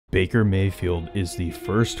Baker Mayfield is the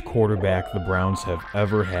first quarterback the Browns have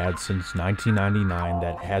ever had since 1999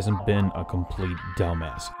 that hasn't been a complete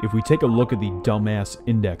dumbass. If we take a look at the dumbass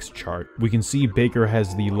index chart, we can see Baker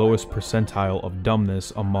has the lowest percentile of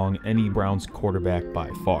dumbness among any Browns quarterback by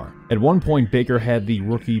far. At one point, Baker had the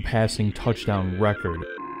rookie passing touchdown record.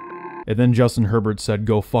 And then Justin Herbert said,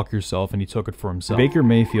 "Go fuck yourself," and he took it for himself. Baker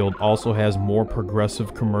Mayfield also has more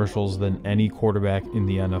progressive commercials than any quarterback in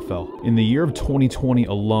the NFL. In the year of 2020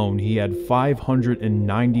 alone, he had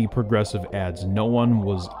 590 progressive ads. No one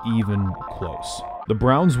was even close. The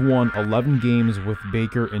Browns won 11 games with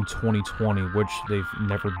Baker in 2020, which they've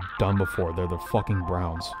never done before. They're the fucking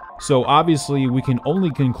Browns. So obviously, we can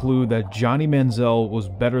only conclude that Johnny Manziel was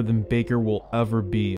better than Baker will ever be.